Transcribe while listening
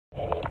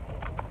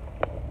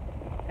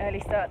early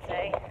start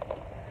today.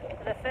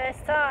 For the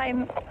first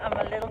time, I'm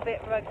a little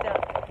bit rugged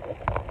up.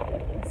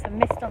 There's some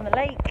mist on the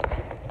lake.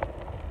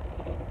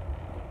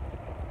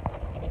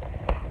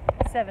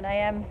 7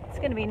 AM. It's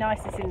going to be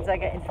nice as soon as I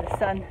get into the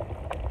sun.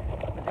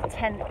 But the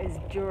tent is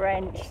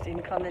drenched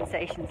in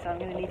condensation, so I'm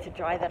going to need to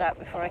dry that out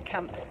before I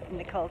camp in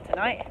the cold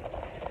tonight.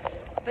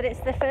 But it's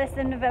the 1st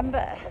of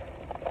November.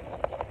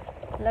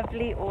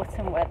 Lovely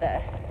autumn weather.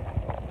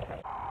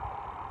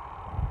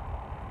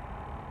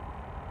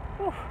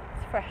 Whew,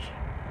 it's fresh.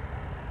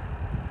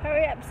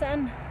 Hurry up,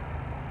 son.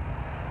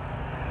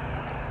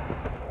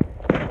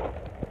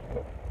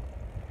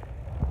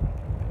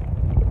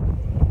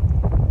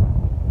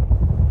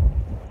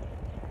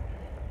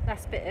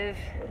 Last bit of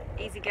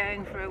easy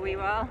going for a wee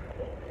while.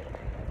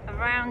 I've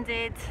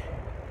rounded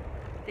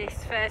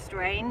this first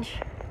range,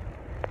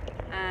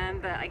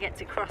 but I get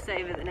to cross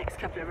over the next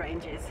couple of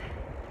ranges.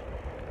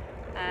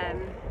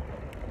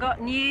 Got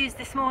news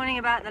this morning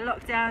about the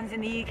lockdowns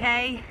in the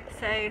UK,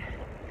 so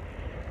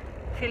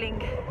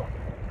feeling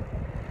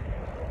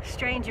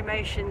strange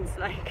emotions,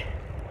 like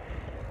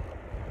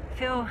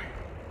feel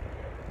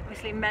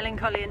obviously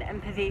melancholy and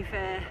empathy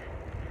for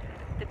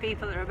the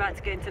people that are about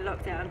to go into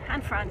lockdown,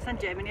 and France and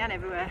Germany and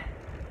everywhere,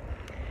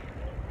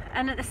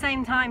 and at the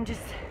same time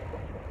just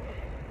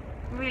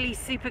really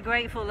super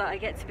grateful that I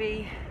get to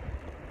be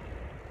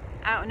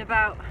out and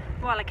about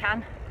while I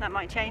can. That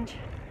might change,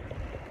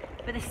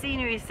 but the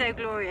scenery is so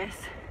glorious.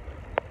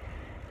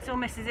 It's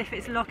almost as if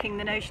it's locking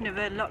the notion of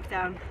a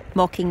lockdown.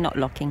 Mocking, not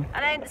locking. I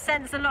don't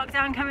sense a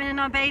lockdown coming in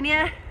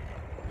Albania.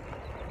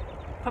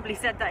 Probably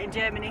said that in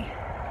Germany.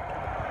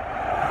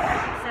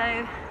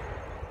 So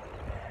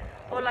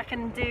all I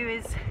can do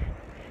is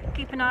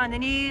keep an eye on the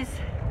news,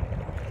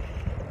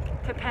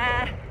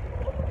 prepare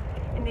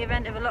in the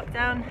event of a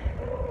lockdown,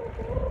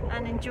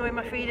 and enjoy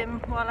my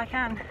freedom while I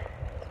can.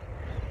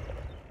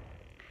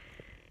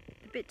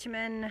 The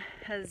bitumen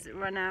has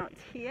run out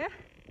here,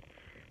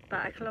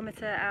 about a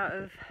kilometre out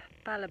of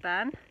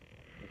Balaban.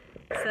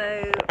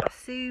 So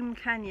Assume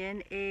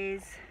Canyon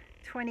is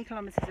 20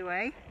 kilometres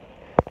away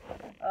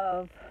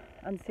of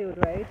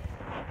unsealed road.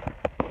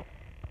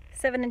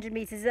 700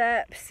 metres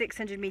up,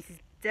 600 metres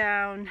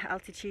down,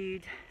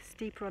 altitude,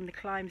 steeper on the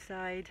climb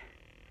side.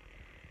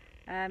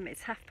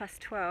 It's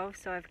 12:30,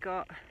 so I've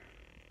got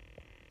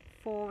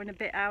 4 and a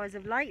bit hours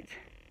of light.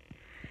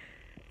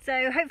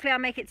 So hopefully I'll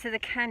make it to the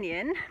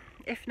canyon.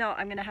 If not,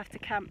 I'm going to have to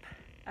camp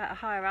at a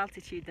higher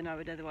altitude than I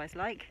would otherwise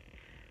like,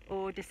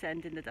 or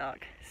descend in the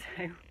dark.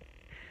 So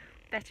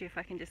better if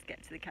I can just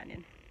get to the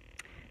canyon.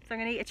 So I'm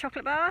going to eat a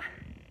chocolate bar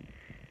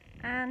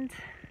and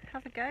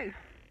have a go.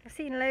 I've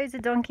seen loads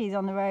of donkeys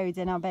on the roads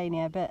in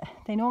Albania, but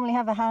they normally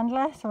have a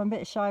handler, so I'm a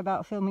bit shy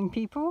about filming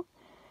people.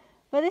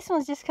 But this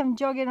one's just come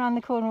jogging around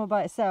the corner all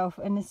by itself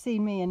and has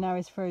seen me and now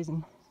is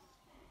frozen.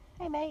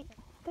 Hey mate,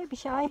 don't be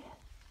shy.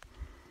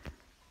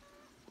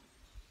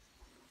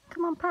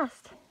 Come on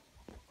past.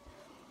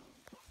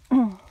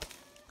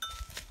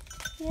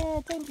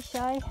 Yeah, don't be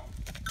shy.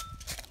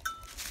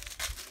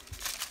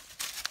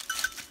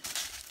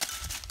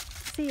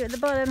 See you at the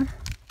bottom.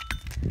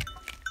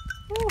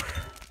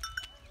 Oof.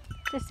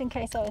 Just in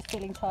case I was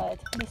feeling tired.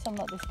 At least I'm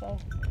not this guy.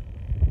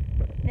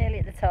 Nearly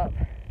at the top.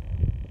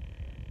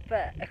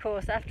 But of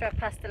course, after I've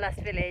passed the last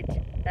village,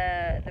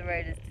 the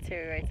road has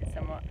deteriorated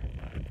somewhat.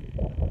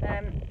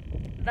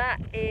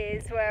 That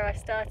is where I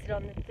started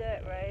on the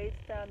dirt road,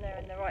 down there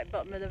in the right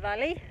bottom of the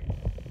valley.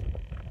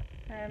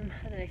 I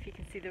don't know if you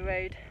can see the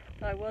road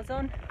that I was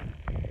on.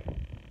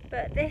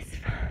 But this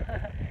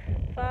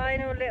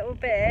final little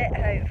bit,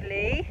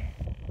 hopefully,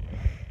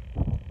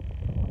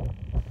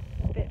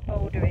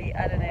 bouldery.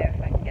 I don't know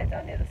if I can get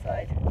down the other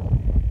side.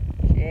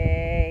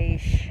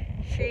 Sheesh.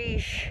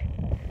 Sheesh.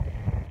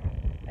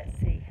 Let's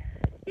see.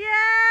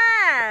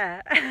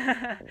 Yeah!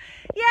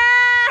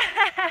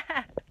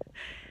 Yeah!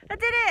 I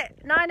did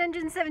it!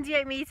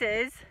 978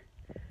 metres.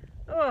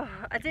 Oh,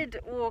 I did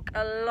walk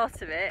a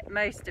lot of it,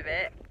 most of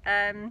it.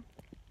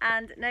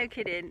 And no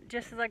kidding,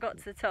 just as I got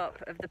to the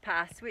top of the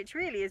pass, which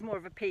really is more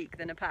of a peak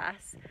than a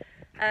pass,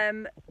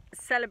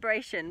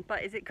 Celebration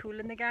by Is It Cool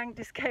in the Gang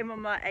just came on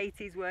my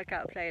 80s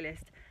workout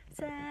playlist.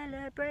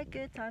 Celebrate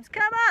good times.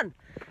 Come on!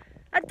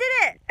 I did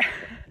it!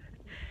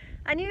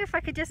 I knew if I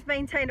could just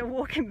maintain a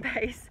walking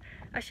pace,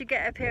 I should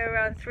get up here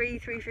around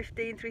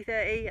 3:15,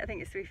 3:30. I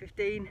think it's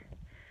 3:15.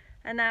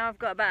 And now I've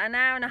got about an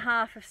hour and a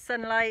half of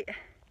sunlight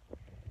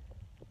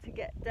to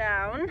get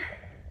down.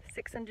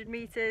 600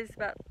 metres,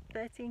 about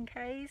 13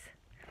 k's.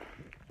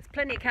 There's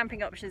plenty of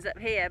camping options up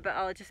here, but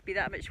I'll just be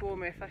that much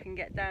warmer if I can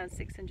get down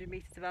 600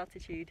 metres of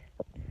altitude.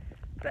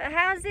 But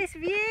how's this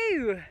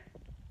view?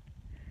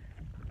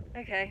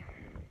 Okay,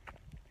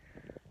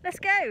 let's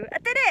go. I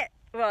did it!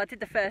 Well, I did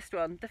the first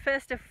one. The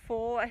first of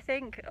 4, I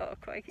think. Oh,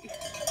 crikey.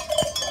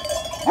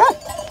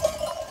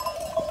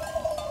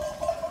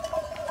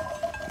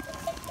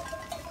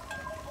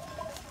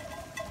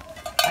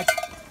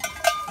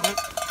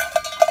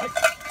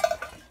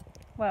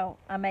 Well,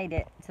 I made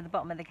it to the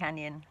bottom of the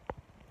canyon,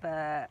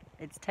 but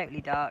it's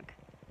totally dark.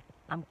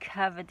 I'm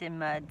covered in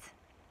mud.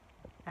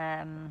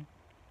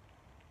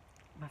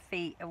 My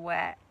feet are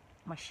wet,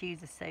 my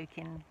shoes are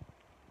soaking.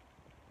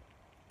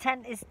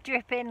 Tent is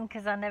dripping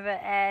because I never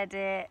aired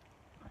it.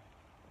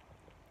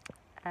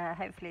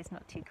 Hopefully it's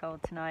not too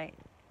cold tonight.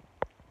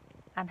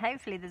 And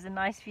hopefully there's a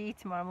nice view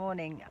tomorrow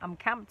morning. I'm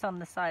camped on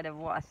the side of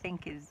what I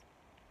think is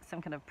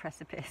some kind of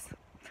precipice.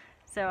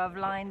 So I've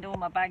lined all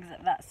my bags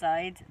at that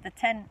side. The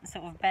tent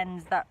sort of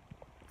bends that,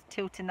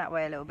 tilting that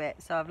way a little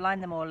bit. So I've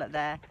lined them all at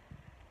there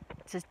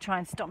to try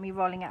and stop me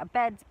rolling out of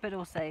bed, but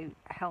also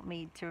help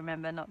me to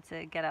remember not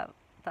to get out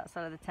that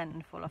side of the tent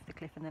and fall off the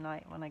cliff in the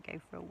night when I go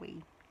for a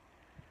wee.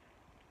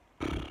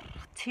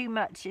 Too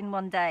much in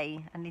one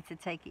day. I need to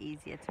take it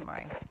easier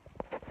tomorrow.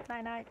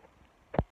 Night night.